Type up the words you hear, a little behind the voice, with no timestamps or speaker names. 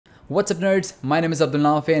What's up nerds, my name is Abdul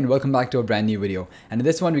Nawafe and welcome back to a brand new video. And in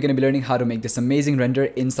this one we're going to be learning how to make this amazing render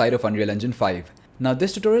inside of Unreal Engine 5. Now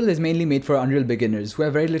this tutorial is mainly made for Unreal beginners who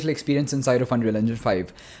have very little experience inside of Unreal Engine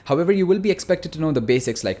 5. However, you will be expected to know the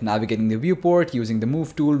basics like navigating the viewport, using the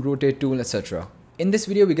move tool, rotate tool, etc. In this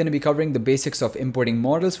video, we're going to be covering the basics of importing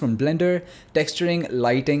models from Blender, texturing,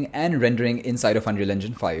 lighting, and rendering inside of Unreal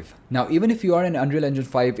Engine 5. Now, even if you are an Unreal Engine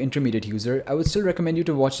 5 intermediate user, I would still recommend you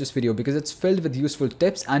to watch this video because it's filled with useful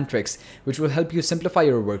tips and tricks which will help you simplify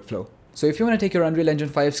your workflow. So if you want to take your Unreal Engine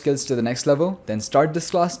 5 skills to the next level, then start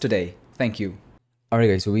this class today. Thank you.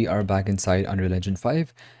 Alright guys, so we are back inside Unreal Engine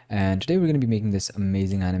 5 and today we're going to be making this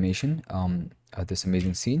amazing animation, this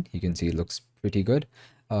amazing scene. You can see it looks pretty good.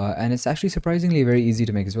 And it's actually surprisingly very easy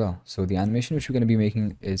to make as well. So the animation which we're going to be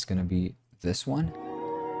making is going to be this one.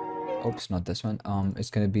 Oops, not this one. It's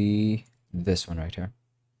going to be this one right here.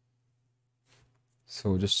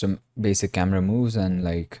 So just some basic camera moves and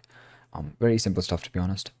like very simple stuff, to be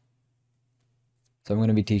honest. So I'm going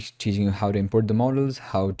to be teaching you how to import the models,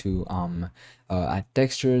 how to add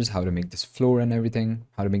textures, how to make this floor and everything,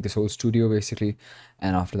 how to make this whole studio basically,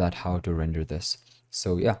 and after that how to render this.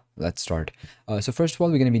 So yeah, let's start. So first of all,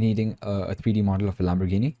 we're going to be needing a 3D model of a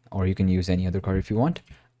Lamborghini, or you can use any other car if you want.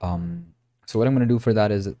 So what I'm going to do for that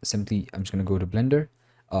is simply, I'm just going to go to Blender.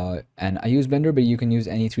 And I use Blender, but you can use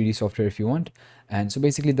any 3D software if you want. And so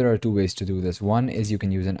basically there are two ways to do this. One is you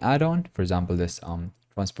can use an add-on, for example, this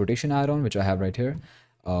transportation add-on, which I have right here.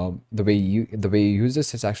 The way you use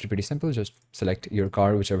this is actually pretty simple. Just select your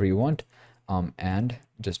car, whichever you want, and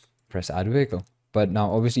just press add vehicle. But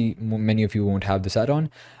now obviously many of you won't have this add-on,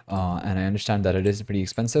 and I understand that it is pretty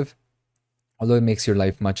expensive, although it makes your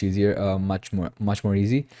life much easier, much more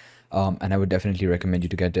easy. And I would definitely recommend you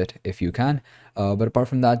to get it if you can. But apart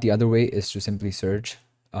from that, the other way is to simply search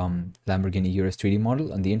Lamborghini Urus 3D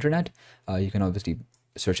model on the internet. You can obviously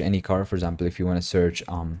search any car. For example, if you want to search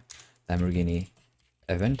Lamborghini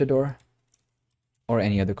Aventador or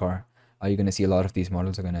any other car, you're going to see a lot of these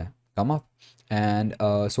models are going to come up. And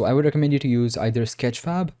so I would recommend you to use either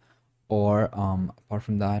Sketchfab or apart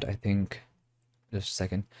from that, I think, just a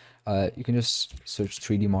second, you can just search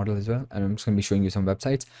 3D model as well. And I'm just going to be showing you some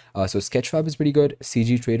websites. So Sketchfab is pretty good,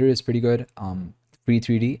 CG Trader is pretty good,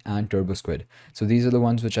 Free3D and TurboSquid. So these are the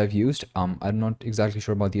ones which I've used. I'm not exactly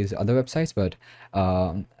sure about these other websites, but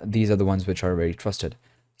these are the ones which are very trusted.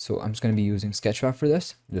 So I'm just going to be using Sketchfab for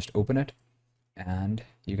this. Just open it and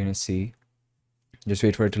you're going to see, just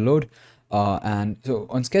wait for it to load. And so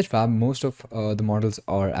on Sketchfab, most of the models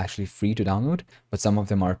are actually free to download, but some of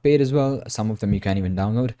them are paid as well. Some of them you can't even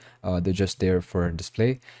download. They're just there for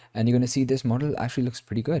display. And you're going to see this model actually looks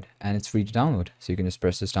pretty good and it's free to download. So you can just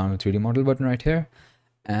press this download 3D model button right here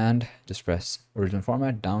and just press original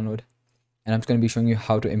format, download. And I'm just going to be showing you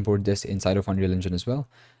how to import this inside of Unreal Engine as well.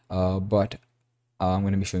 But I'm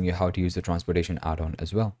going to be showing you how to use the transportation add-on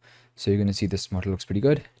as well. So you're going to see this model looks pretty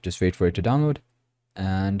good. Just wait for it to download.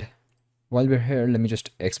 And while we're here, let me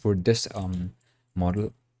just export this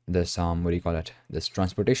model, this this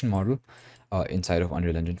transportation model inside of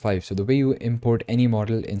Unreal Engine 5. So the way you import any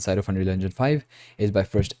model inside of Unreal Engine 5 is by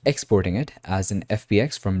first exporting it as an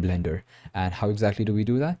FBX from Blender. And how exactly do we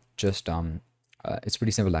do that? Just it's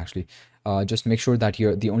pretty simple actually. Just make sure that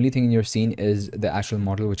the only thing in your scene is the actual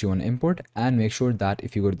model which you want to import, and make sure that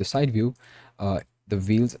if you go to the side view, the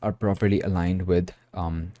wheels are properly aligned with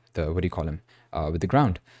with the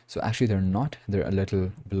ground. So actually they're not, they're a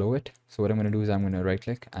little below it. So what I'm going to do is I'm going to right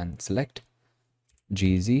click and select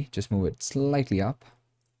GZ, just move it slightly up,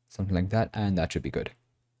 something like that, and that should be good.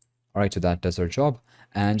 Alright, so that does our job.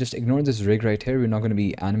 And just ignore this rig right here. We're not going to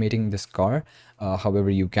be animating this car. However,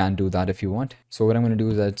 you can do that if you want. So what I'm going to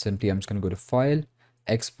do is that simply I'm just going to go to File,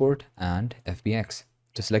 Export, and FBX.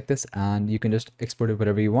 Just select this and you can just export it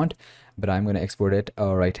whatever you want, but I'm going to export it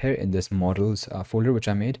right here in this models folder which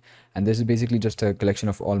I made. And this is basically just a collection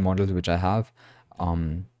of all models which I have.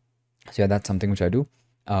 So yeah, that's something which I do.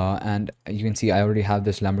 And you can see I already have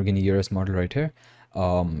this Lamborghini Urus model right here.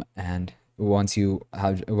 And once you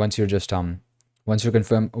confirm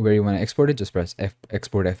where you want to export it, just press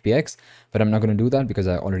export FBX. But I'm not going to do that because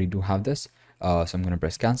I already do have this. So I'm going to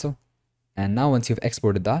press cancel. And now once you've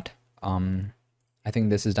exported that, I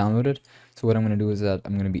think this is downloaded. So what I'm going to do is that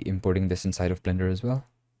I'm going to be importing this inside of Blender as well.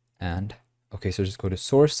 And okay, so just go to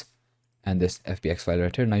source and this FBX file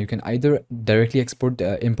right here. Now you can either directly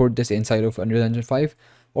import this inside of Unreal Engine 5,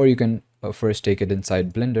 or you can first take it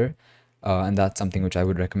inside Blender. And that's something which I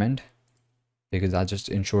would recommend because that just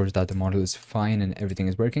ensures that the model is fine and everything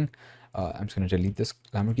is working. I'm just going to delete this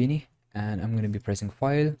Lamborghini and I'm going to be pressing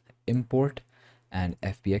file, import, and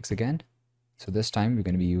FBX again. So this time we're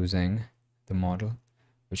going to be using the model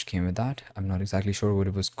which came with that. I'm not exactly sure what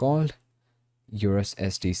it was called. Urus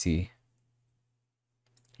SDC.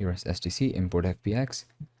 Urus SDC, import FBX,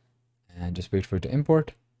 and just wait for it to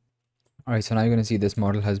import. All right, so now you're going to see this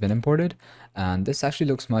model has been imported, and this actually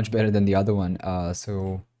looks much better than the other one.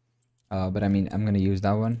 But I mean, I'm going to use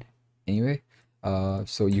that one anyway.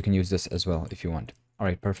 So you can use this as well if you want. All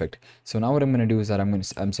right, perfect. So now what I'm going to do is that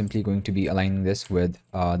I'm simply going to be aligning this with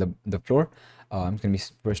the floor. I'm going to be,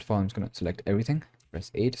 first of all, I'm just going to select everything, press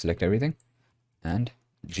A to select everything, and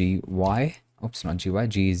GY, oops, not GY,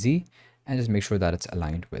 GZ, and just make sure that it's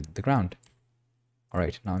aligned with the ground. All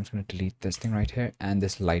right, now I'm just going to delete this thing right here and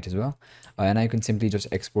this light as well. And I can simply just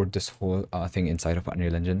export this whole thing inside of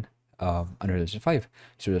Unreal Engine 5.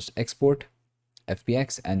 So just export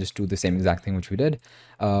FBX and just do the same exact thing which we did.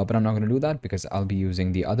 But I'm not going to do that because I'll be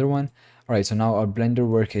using the other one. All right, so now our Blender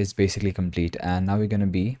work is basically complete, and now we're going to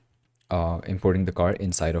be importing the car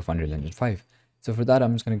inside of Unreal Engine 5. So for that,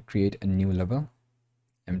 I'm just going to create a new level,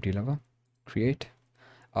 empty level, create,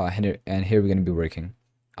 and here we're going to be working.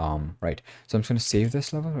 Right, so I'm just going to save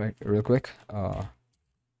this level right real quick,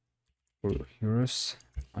 Urus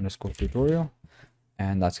 _ tutorial,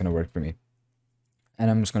 and that's going to work for me. And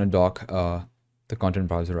I'm just going to dock the content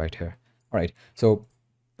browser right here. All right, so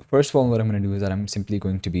first of all, what I'm going to do is that I'm simply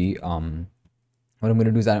going to be I'm going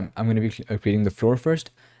to be creating the floor first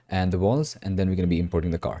and the walls, and then we're going to be importing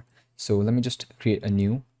the car. So let me just create a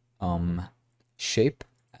new shape,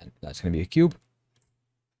 and that's going to be a cube.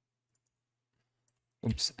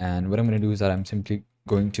 Oops, and what I'm going to do is that I'm simply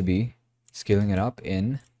going to be scaling it up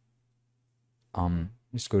in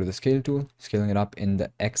just go to the scale tool, scaling it up in the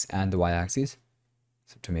X and the Y axes,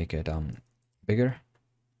 so to make it bigger.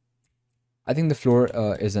 I think the floor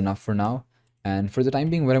is enough for now, and for the time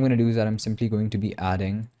being, what I'm going to do is that I'm simply going to be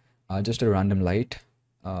adding just a random light.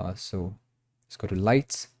 So let's go to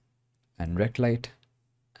lights and rect light,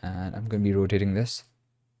 and I'm going to be rotating this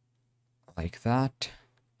like that,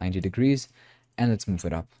 90 degrees, and let's move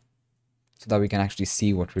it up so that we can actually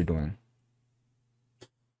see what we're doing.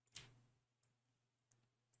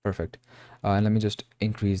 Perfect. And let me just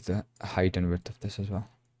increase the height and width of this as well.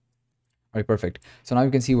 All right, perfect. So now you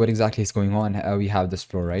can see what exactly is going on. We have this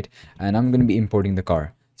floor, right? And I'm going to be importing the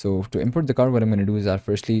car. So to import the car, what I'm going to do is that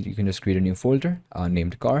firstly, you can just create a new folder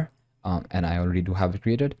named car. And I already do have it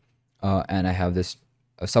created. And I have this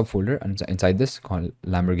subfolder inside this called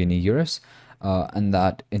Lamborghini Urus. And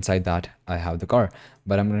that inside that I have the car.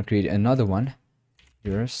 But I'm going to create another one,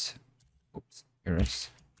 Urus. Oops, Urus.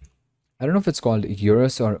 I don't know if it's called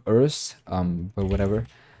Urus or Urus, but whatever.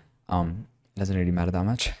 Doesn't really matter that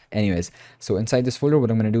much. Anyways, so inside this folder,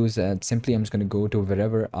 what I'm going to do is that simply I'm just going to go to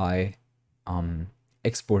wherever I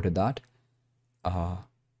exported that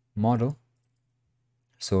model.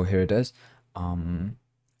 So here it is,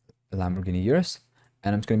 Lamborghini Urus,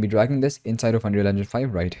 and I'm just going to be dragging this inside of Unreal Engine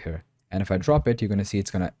 5 right here. And if I drop it, you're going to see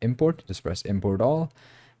it's going to import. Just press import all,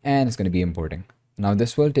 and it's going to be importing. Now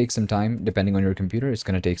this will take some time depending on your computer. It's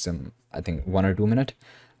going to take some, I think, 1 or 2 minutes,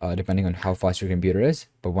 depending on how fast your computer is.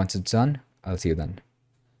 But once it's done, I'll see you then.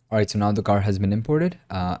 All right, so now the car has been imported,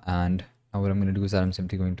 and now what I'm going to do is that I'm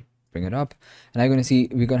simply going to bring it up, and I'm going to see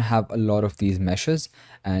we're going to have a lot of these meshes,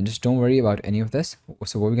 and just don't worry about any of this.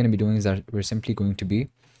 So what we're going to be doing is that we're simply going to be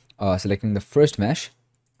selecting the first mesh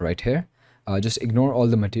right here. Just ignore all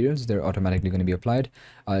the materials, they're automatically going to be applied.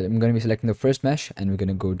 I'm going to be selecting the first mesh, and we're going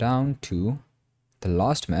to go down to the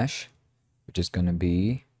last mesh, which is going to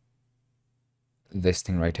be this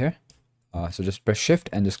thing right here. So just press shift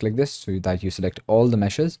and just click this so that you select all the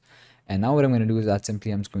meshes. And now what I'm going to do is that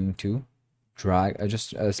simply I'm just going to drag,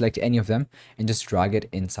 select any of them and just drag it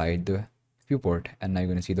inside the viewport. And now you're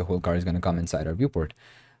going to see the whole car is going to come inside our viewport.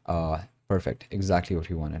 Perfect, exactly what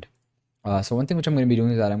we wanted. So one thing which I'm going to be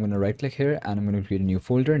doing is that I'm going to right click here, and I'm going to create a new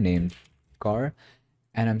folder named car.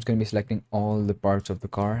 And I'm just going to be selecting all the parts of the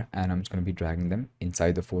car, and I'm just going to be dragging them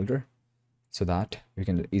inside the folder so that we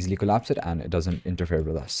can easily collapse it and it doesn't interfere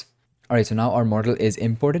with us. All right, so now our model is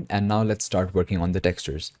imported, and now let's start working on the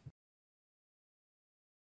textures.